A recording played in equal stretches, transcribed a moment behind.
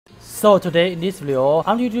So today in this video,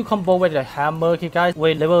 I'm going to do combo with the hammer, okay guys,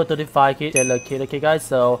 with level 35 kid, Taylor kid, okay guys.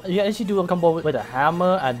 So you actually do a combo with the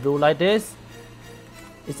hammer and do like this.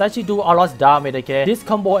 It's actually do a lot of damage, okay. This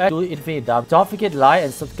combo actually do infinite damage. Don't forget like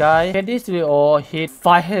and subscribe. Can this video hit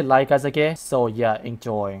 500 likes, guys, okay? So yeah,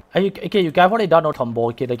 enjoy. And you guys probably don't know combo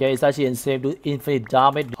kid, okay? It's actually insane, do infinite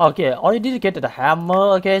damage. Okay, all you need to get to the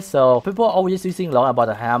hammer, okay? So people are always using long about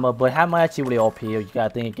the hammer, but hammer actually really OP. You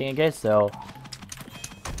gotta think again, okay? So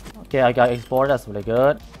okay, I got export. That's really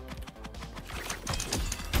good.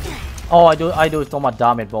 Oh, I do so much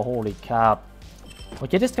damage, but holy crap.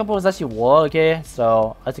 Okay, this combo is actually work, okay?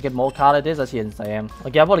 So, as you get more card like this, actually insane.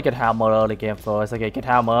 Okay, I'm gonna get hammer early game first. Okay, get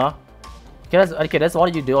hammer. Okay, that's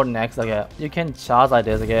what you do next, okay? You can charge like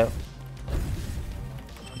this, okay?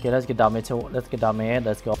 Okay, let's get damage too. Let's get damage.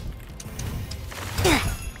 Let's go.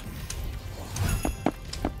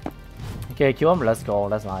 Okay, kill him. Let's go.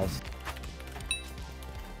 That's nice.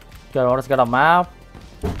 Okay, let's get a map.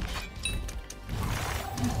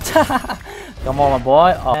 Come on, my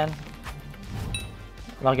boy. Oh, man.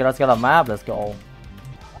 Okay, let's get a map. Let's go.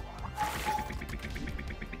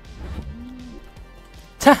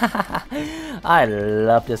 I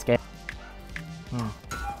love this game.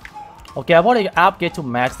 Okay, I've already upgrade to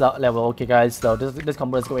max level. Okay, guys. So this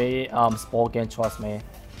combo is going to be sport game. Trust me.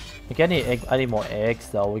 Okay, I need more eggs,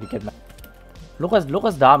 so we can get. Look at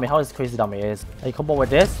damage. How is crazy damage is. I combo with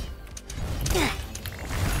this.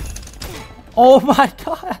 Oh my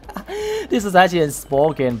god. This is actually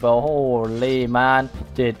unspoken, bro. Holy man.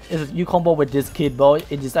 Dude, you combo with this kid, bro.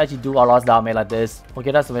 It just actually do a lot of damage like this.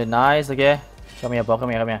 Okay, that's very nice. Okay. Come here, bro. Come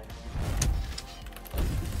here.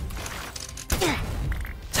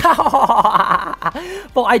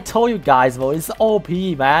 Bro, I told you guys, bro. It's OP,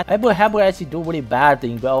 man. Hammer actually do really bad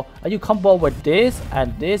thing, bro. And you combo with this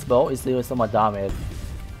and this, bro. It's doing so much damage.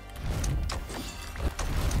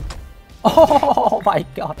 Oh my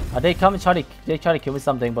god. They try to kill me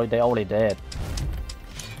something, but they already dead.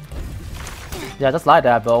 Yeah, just like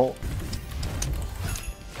that, bro.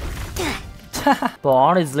 But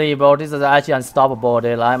honestly, bro, this is actually unstoppable.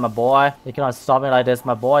 They like my boy. You cannot stop me like this,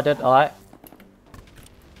 my boy. Did alright.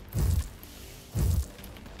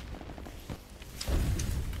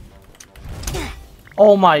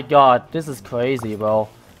 Oh my god, this is crazy, bro.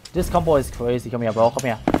 This combo is crazy. Come here, bro. Come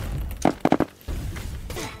here.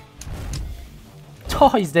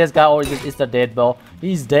 Oh, is this guy or is the dead, bro?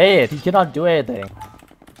 He's dead. He cannot do anything.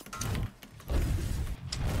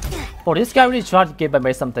 Bro, this guy really tried to give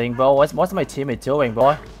me something, bro. What's my teammate doing,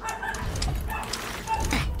 bro?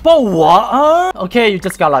 Bro, what? Okay, you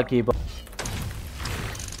just got lucky, bro.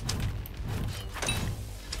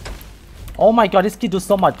 Oh my god, this kid do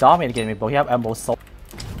so much damage against me, bro. He have ammo so.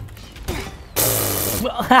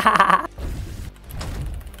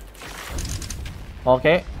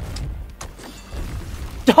 Okay.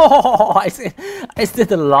 Oh, I still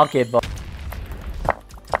didn't lock it, bro.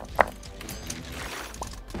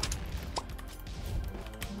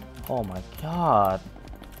 Oh my god.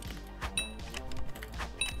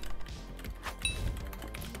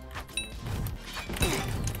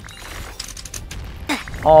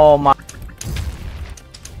 Oh my.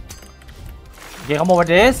 Okay, come over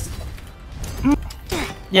this.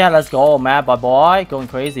 Yeah, let's go, man, boy. Going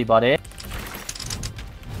crazy, buddy.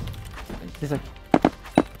 This is.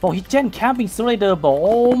 Bro, he gen camping simulator, bro.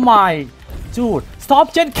 Oh my. Dude,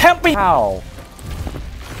 stop gen camping. How?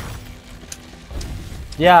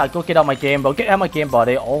 Yeah, go get out my game, bro. Get out my game,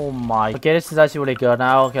 buddy. Oh my. Okay, this is actually really good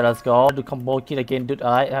now. Okay, let's go. Do combo kill again, dude.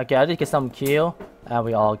 Alright, okay, I did get some kill. And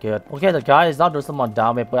we all good. Okay, the guy is not doing some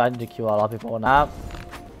damage, but I need to kill a lot of people now.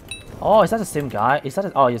 Oh, is that the same guy? Is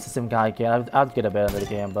that oh, it's the same guy again. I'll get a better at the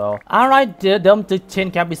game, bro. Alright, them to 10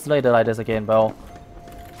 camping simulator like this again, bro.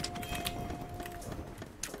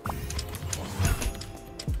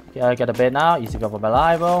 Okay, I got a bed now. Easy go for my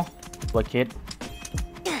life, bro. Good kid.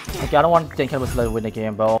 Okay, I don't want to think I was to win the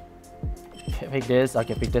game, bro. Pick this.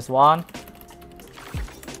 Okay, pick this one.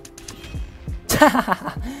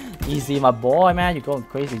 Easy, my boy, man. You're going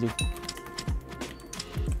crazy, dude.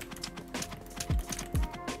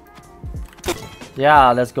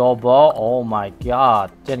 Yeah, let's go, bro. Oh my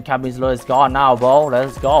god. Gen Camping is gone now, bro.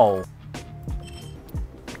 Let's go.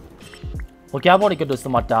 Okay, I'm only gonna do so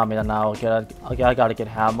much damage now. Okay, I gotta get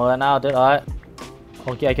hammer now, did I?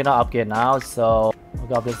 Okay, I cannot upgrade now, so I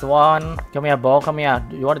got this one. Come here, bro. Come here.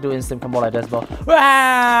 You want to do instant combo like this, bro?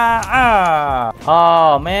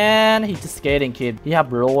 Oh man, he's just skating, kid. He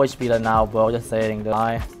have low HP right now, bro. Just saying,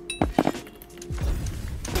 the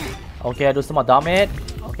okay, I do some more damage.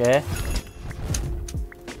 Okay.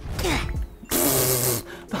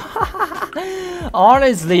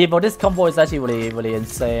 Honestly, bro, this combo is actually really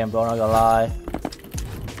insane, bro. Not gonna lie.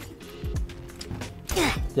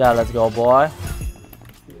 Yeah, let's go, boy.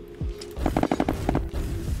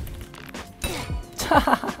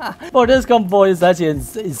 Bro, this combo is actually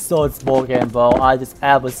is so spoken, bro. I just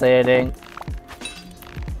appreciating.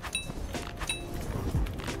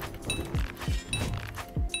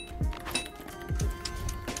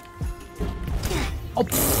 Oh,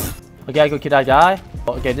 okay, I go kill that guy.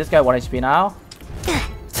 Okay, this guy 1 HP now.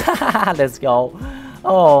 Let's go.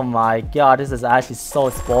 Oh my god, this is actually so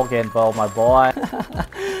spoken, bro, my boy.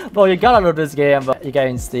 Bro, you gotta love this game, but you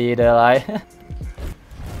can see there, like.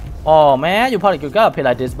 Oh man, you gotta play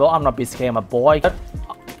like this, bro. I'm not be scared, my boy.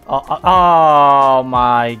 Oh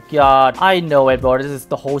my god, I know it, bro. This is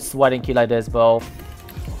the whole sweating kill like this, bro.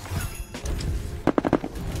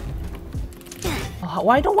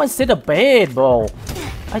 Why don't one sit the bed, bro?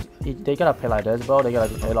 They gotta play like this, bro. They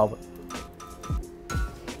gotta play like.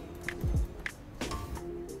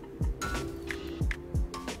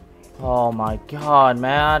 Oh my god,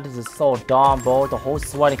 man, this is so dumb, bro. The whole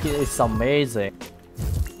sweating kit is amazing.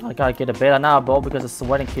 I gotta get a better now, bro, because the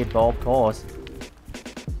sweating kit, bro, of course.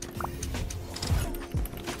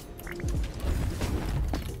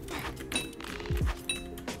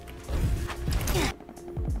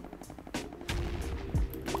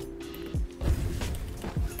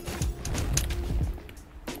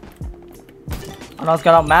 And I was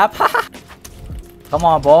gonna map. Come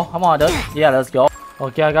on, bro. Come on, dude. Yeah, let's go.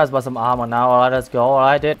 Okay, I got some armor now. Alright, let's go.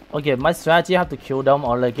 Alright, dude. Okay, my strategy, I have to kill them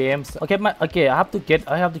all the games. Okay, I have to kill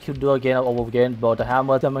them again over again, bro. The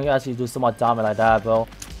hammer, them actually do so much damage like that, bro.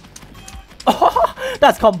 Oh,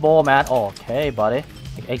 that's combo, man. Okay, buddy.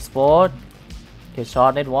 Export. Okay,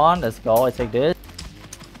 shot net one. Let's go. I take this.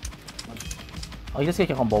 Oh, you just get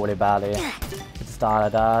a combo really badly. Let's start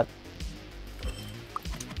like that.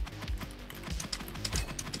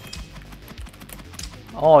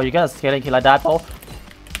 Oh, you got a scaling kill like that, bro.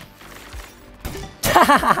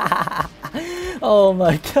 Oh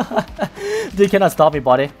my god. You cannot stop me,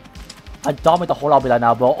 buddy. I dominate the whole lobby right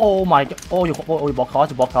now, bro. Oh my god. Oh, you block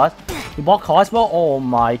cards, you block cards. You block cards, bro. Oh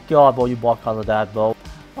my god, bro. You block cards of that, bro.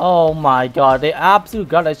 Oh my god. They absolutely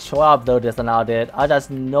gotta show up though this and now, dude. There's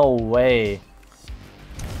no way.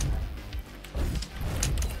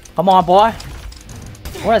 Come on, boy.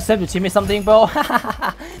 Wanna save you team me something, bro?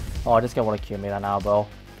 Oh, this guy wanna kill me right now, bro.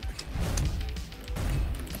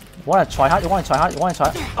 You wanna try hard? You wanna try hard? You wanna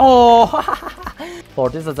try? Oh! Bro,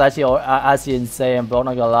 this is actually insane, bro.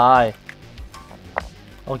 Not gonna lie.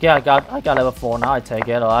 Okay, I got level 4 now. I take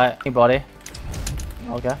it, alright. Hey, buddy.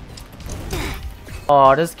 Okay.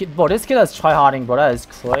 Oh, this kid is try harding, bro. That is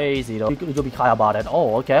crazy, though. You could be kind about it.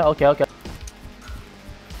 Oh, okay.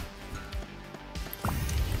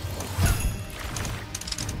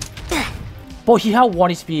 Bro, he had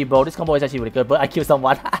 1 HP, bro. This combo is actually really good, but I killed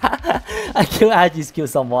someone. I just killed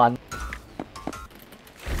someone.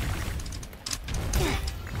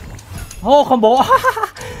 Oh, combo!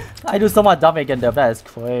 I do so much damage against them. That is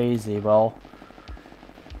crazy, bro.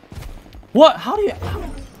 What? How do you?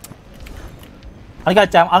 I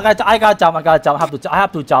gotta jump. I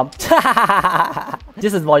have to jump.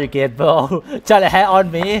 This is what you get, bro. Try to head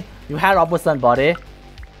on me. You had Robertson, buddy.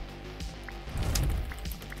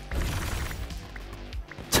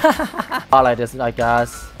 I like this, I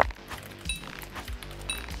guess.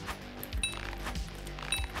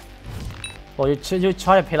 Well, you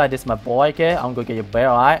try to play like this, my boy. Okay, I'm gonna get you better,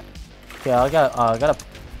 alright? Okay, I gotta.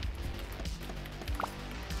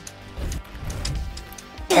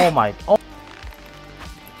 Oh my. Oh.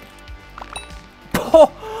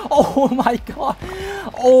 Oh my god.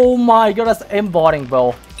 Oh my god, that's embodiing,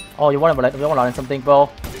 bro. Oh, you wanna learn something, bro?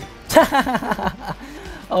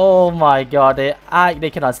 Oh my god, they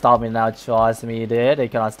cannot stop me now, trust me, dude. They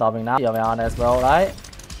cannot stop me now. You'll be honest, bro, right?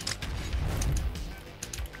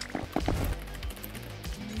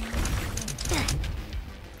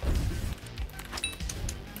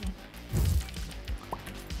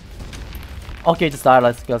 Okay, just die.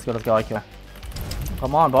 Let's go. Okay.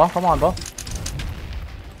 Come on, bro.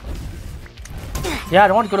 Yeah, I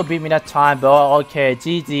don't want to go to beat me that time, bro. Okay,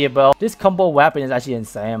 GG, bro. This combo weapon is actually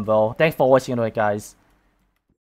insane, bro. Thanks for watching, guys.